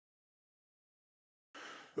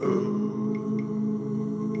Well,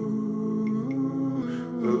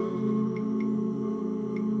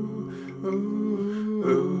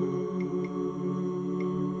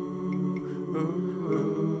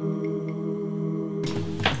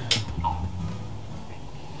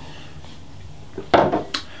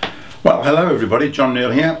 hello everybody, John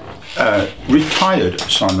Neal here, retired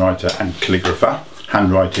songwriter and calligrapher,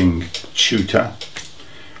 handwriting tutor.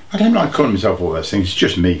 I don't like calling myself all those things, it's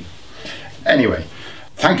just me. Anyway,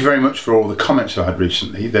 thank you very much for all the comments I had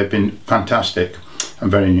recently. They've been fantastic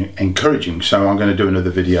and very encouraging, so I'm going to do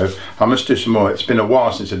another video. I must do some more. It's been a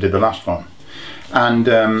while since I did the last one. And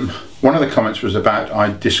one of the comments was about,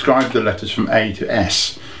 I described the letters from A to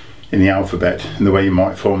S in the alphabet and the way you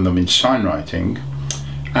might form them in songwriting.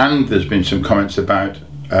 And there's been some comments about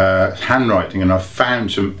handwriting, and I've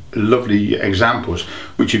found some lovely examples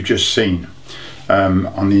which you've just seen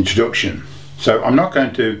on the introduction. So I'm not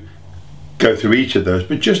going to go through each of those,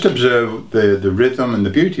 but just observe the rhythm and the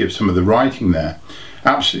beauty of some of the writing there.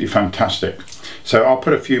 Absolutely fantastic. So I'll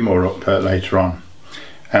put a few more up later on.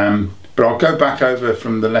 But I'll go back over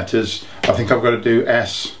from the letters. I think I've got to do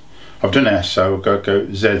S. I've done S, so I'll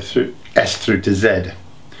go Z through S through to Z.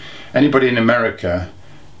 Anybody in America,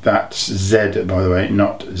 that's Z, by the way,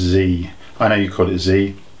 not Z. I know you call it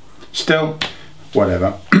Z. Still,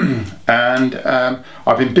 whatever. And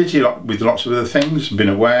I've been busy with lots of other things. Been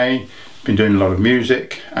away, been doing a lot of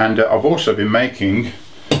music, and I've also been making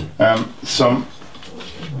some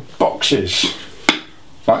boxes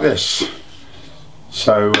like this.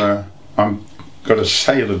 So I've got a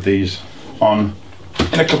sale of these on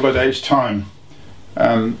in a couple of days' time.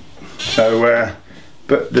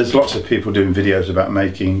 But there's lots of people doing videos about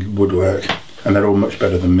making woodwork, and they're all much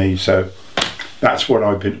better than me, so that's what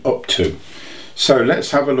I've been up to. So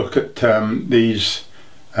let's have a look at these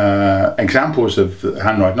examples of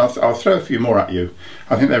handwriting. I'll throw a few more at you.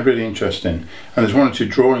 I think they're really interesting, and there's one or two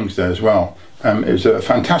drawings there as well. It was a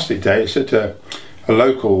fantastic day. It's at a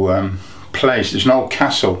local place. It's an old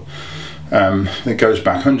castle that goes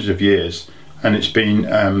back hundreds of years, and it's been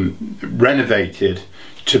renovated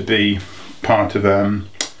to be part of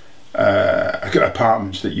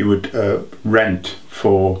apartments that you would rent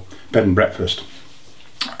for bed and breakfast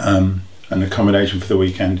and accommodation for the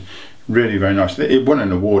weekend. Really very nice. It won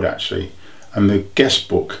an award actually, and the guest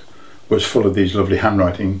book was full of these lovely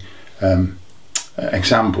handwriting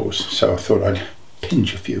examples, so I thought I'd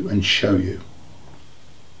pinch a few and show you.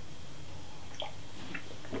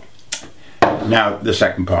 Now the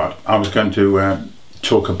second part, I was going to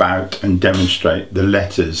talk about and demonstrate the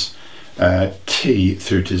letters T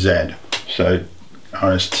through to Z. So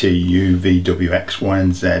R, S, T, U, V, W, X, Y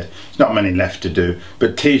and Z. There's not many left to do,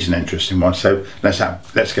 but T is an interesting one, so let's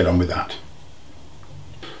get on with that.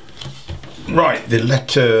 Right, the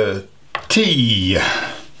letter T.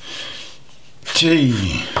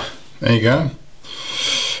 T. There you go.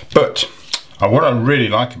 But what I really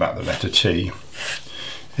like about the letter T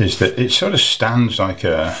is that it sort of stands like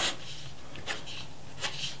a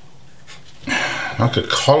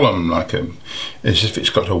column, as if it's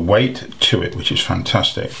got a weight to it, which is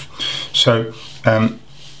fantastic. So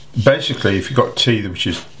basically, if you've got T, which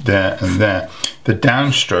is there and there, the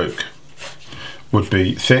downstroke would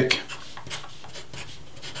be thick,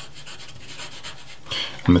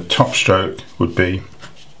 and the top stroke would be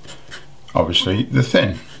obviously the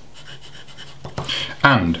thin.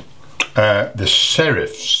 And the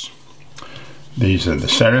serifs, these are the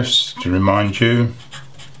serifs, to remind you,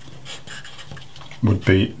 would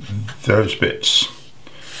be those bits.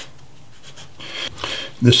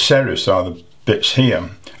 The serifs are the bits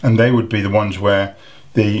here, and they would be the ones where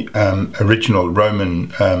the original Roman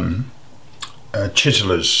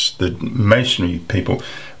chiselers, the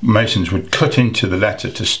masons would cut into the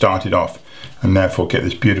letter to start it off, and therefore get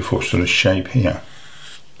this beautiful sort of shape here.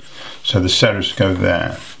 So the serifs go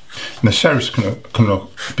there, and the serifs can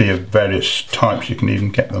be of various types. You can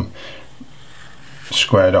even get them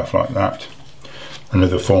squared off like that, and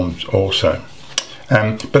other forms also.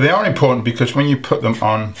 But they are important because when you put them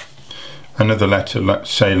on another letter, let's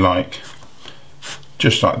say like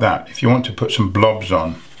just like that, if you want to put some blobs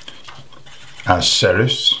on as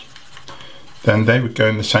serifs, then they would go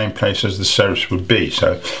in the same place as the serifs would be,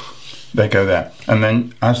 so they go there. And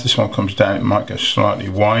then as this one comes down, it might go slightly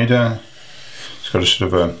wider. It's got a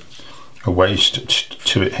sort of a waist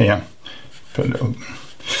to it here, put a little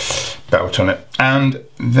belt on it, and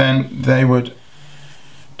then they would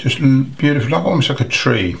just beautiful, like almost like a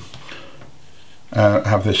tree,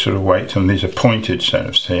 have this sort of weight, and these are pointed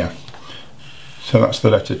serifs here. So that's the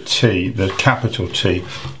letter T, the capital T,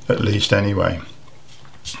 at least anyway.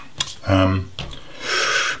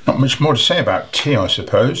 not much more to say about T, I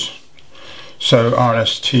suppose. So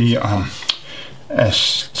RST,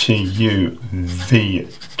 STU, V,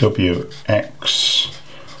 W, X,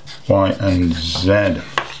 Y and Z.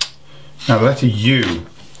 Now the letter U,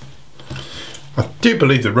 I do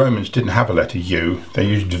believe the Romans didn't have a letter U, they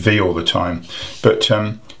used V all the time. But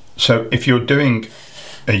so if you're doing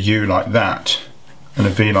a U like that and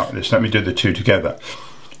a V like this, let me do the two together.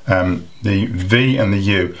 The V and the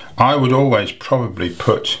U, I would always probably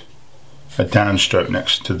put a downstroke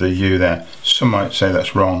next to the U there. Some might say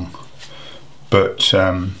that's wrong, but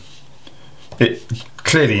it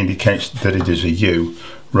clearly indicates that it is a U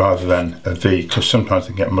rather than a V, because sometimes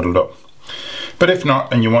they get muddled up. But if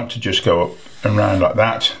not, and you want to just go up and round like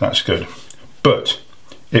that, that's good. But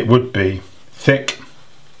it would be thick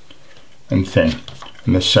and thin,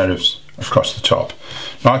 and the serifs across the top.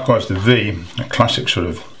 Likewise the V, a classic sort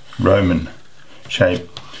of Roman shape,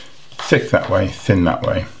 thick that way, thin that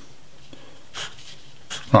way.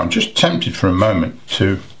 Right, I'm just tempted for a moment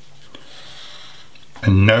to a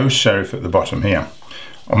no serif at the bottom here.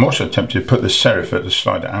 I'm also tempted to put the serif at the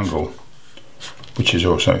slight angle, which is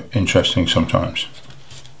also interesting sometimes.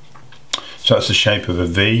 So that's the shape of a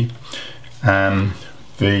V.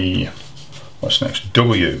 V, what's next?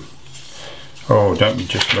 W. Oh, don't we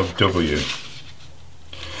just love W?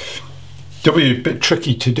 W is a bit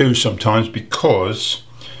tricky to do sometimes, because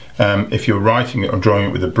if you're writing it or drawing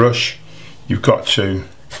it with a brush, you've got to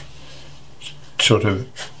sort of,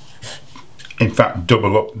 in fact,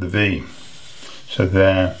 double up the V. So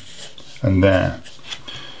there and there.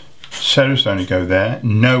 Serifs only go there,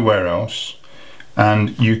 nowhere else,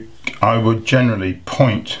 and I would generally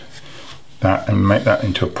point that and make that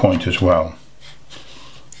into a point as well.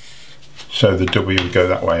 So the W would go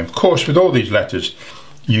that way. Of course, with all these letters,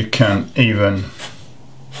 you can even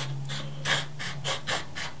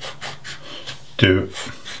do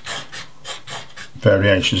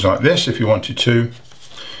variations like this if you wanted to.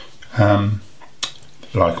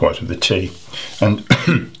 Likewise with the T, and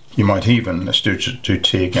you might even, let's do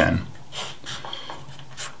T again.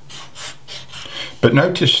 But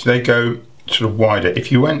notice they go sort of wider.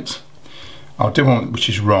 If you went, I'll do one which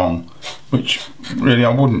is wrong, which really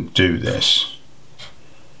I wouldn't do this.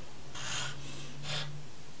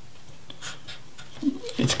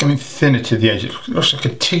 It's going thinner to the edge. It looks like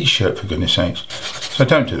a t-shirt, for goodness sakes. So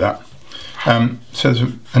don't do that. So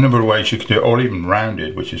there's a number of ways you can do it, or even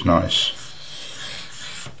rounded, which is nice.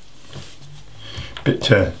 Bit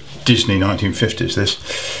Disney 1950s this.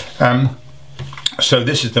 So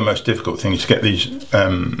this is the most difficult thing, is to get these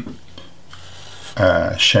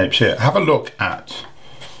shapes here. Have a look at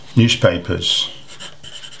newspapers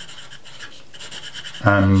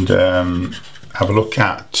and have a look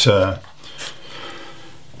at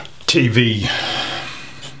TV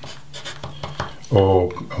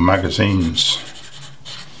or magazines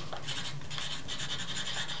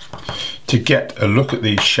to get a look at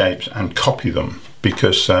these shapes and copy them,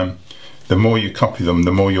 because the more you copy them,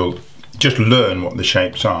 the more you'll just learn what the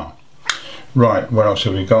shapes are. Right, what else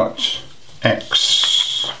have we got?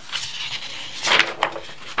 X.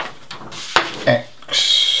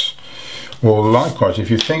 X. Well, likewise, if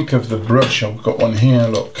you think of the brush, I've got one here,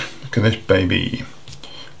 look at this baby.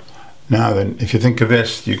 Now then, if you think of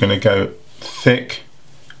this, you're going to go thick,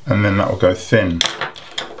 and then that will go thin.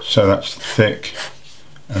 So that's thick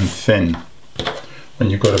and thin when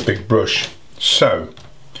you've got a big brush. So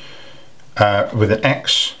with an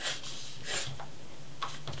X,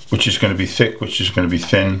 which is going to be thick, which is going to be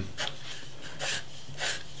thin,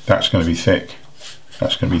 that's going to be thick,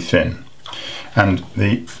 that's going to be thin, and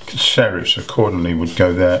the serifs accordingly would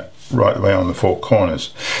go there right away on the four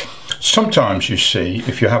corners. Sometimes you see,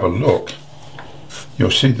 if you have a look,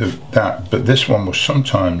 you'll see that, but this one will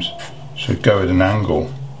sometimes sort of go at an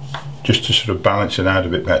angle just to sort of balance it out a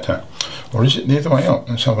bit better. Or is it the other way up?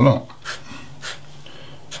 Let's have a look.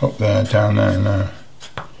 Up there, down there, no.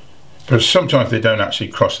 But sometimes they don't actually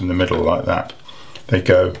cross in the middle like that. They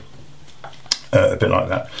go a bit like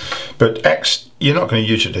that. But X, you're not going to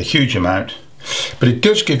use it a huge amount, but it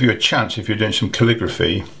does give you a chance if you're doing some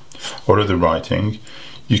calligraphy or other writing.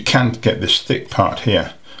 You can get this thick part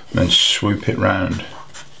here and then swoop it round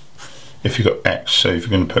if you've got X. So if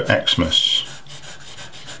you're going to put Xmas,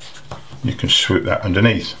 you can swoop that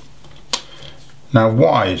underneath. Now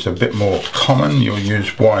Y is a bit more common, you'll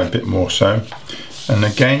use Y a bit more so, and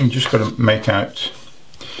again you just got to make out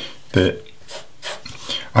that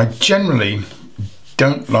I generally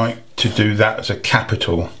don't like to do that as a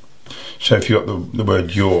capital. So if you've got the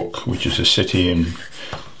word York, which is a city in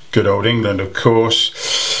good old England, of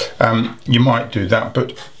course, you might do that,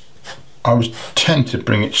 but I would tend to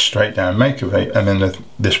bring it straight down, make a V, and then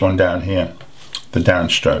this one down here, the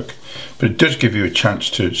downstroke. But it does give you a chance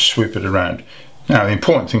to sweep it around. Now the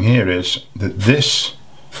important thing here is that this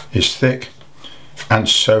is thick, and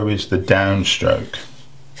so is the downstroke.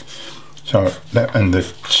 So that, and the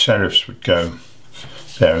serifs would go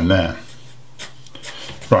there and there.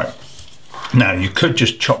 Right, now you could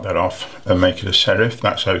just chop that off and make it a serif,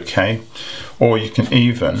 that's okay. Or you can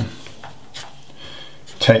even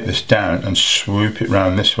take this down and swoop it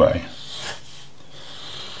round this way.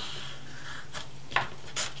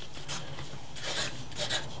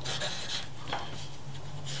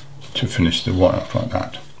 To finish the Y off like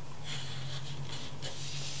that.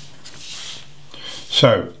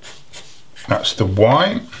 So that's the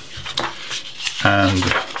Y and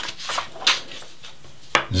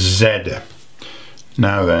Z.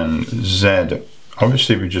 Now then, Z,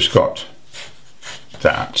 obviously we've just got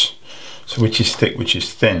that. So which is thick, which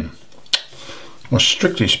is thin? Well,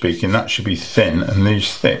 strictly speaking, that should be thin and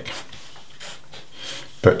these thick.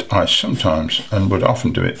 But I sometimes, and would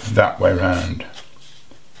often do it that way round.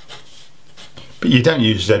 But you don't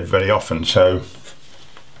use Z very often, so it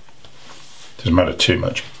doesn't matter too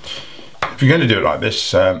much. If you're going to do it like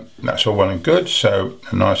this, that's all well and good. So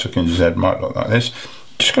a nice looking Z might look like this.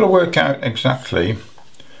 Just got to work out exactly,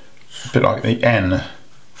 a bit like the N,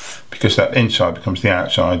 because that inside becomes the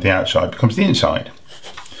outside becomes the inside.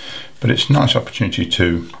 But it's a nice opportunity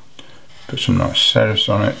to put some nice serifs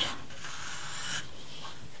on it.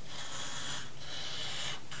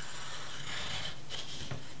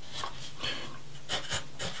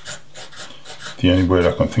 The only word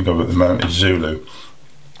I can think of at the moment is Zulu.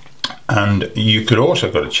 And you could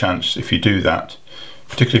also got a chance, if you do that,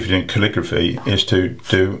 particularly if you're doing calligraphy, is to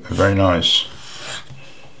do a very nice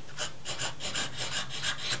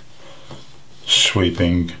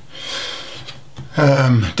sweeping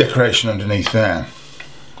decoration underneath there.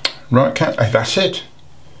 Right, that's it.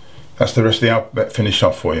 That's the rest of the alphabet finished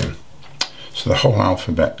off for you. So the whole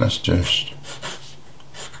alphabet, let's just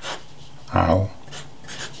Al,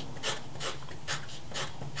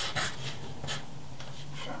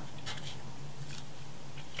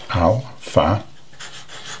 Fa,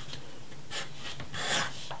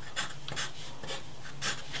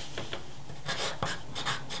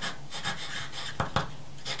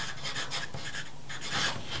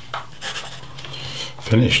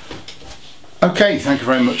 finished. Okay, thank you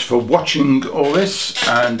very much for watching all this,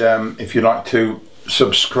 and if you'd like to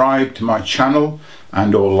subscribe to my channel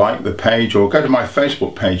and or like the page, or go to my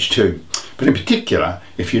Facebook page too, but in particular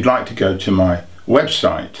if you'd like to go to my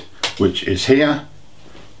website, which is here,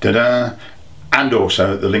 and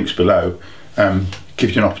also the links below,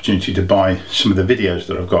 gives you an opportunity to buy some of the videos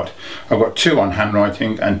that I've got. I've got 2 on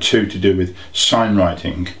handwriting and 2 to do with sign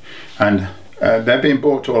writing, and they're being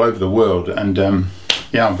bought all over the world, and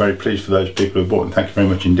yeah, I'm very pleased for those people who bought them. Thank you very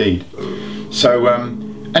much indeed. So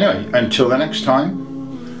anyway, until the next time,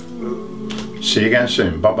 see you again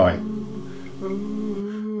soon. Bye bye.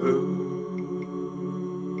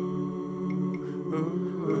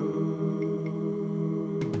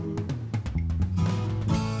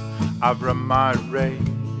 I've run my race,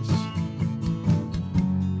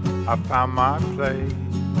 I found my place,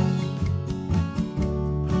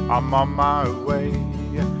 I'm on my way,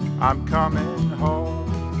 I'm coming home.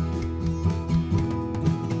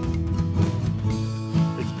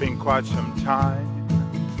 It's been quite some time,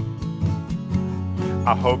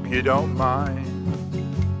 I hope you don't mind.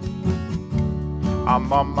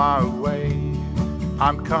 I'm on my way,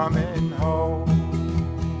 I'm coming home.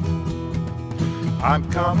 I'm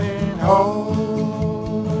coming home,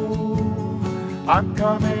 I'm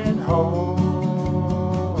coming home,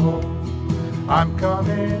 I'm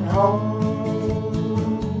coming home,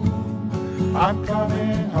 I'm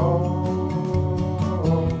coming home,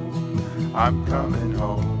 I'm coming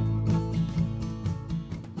home.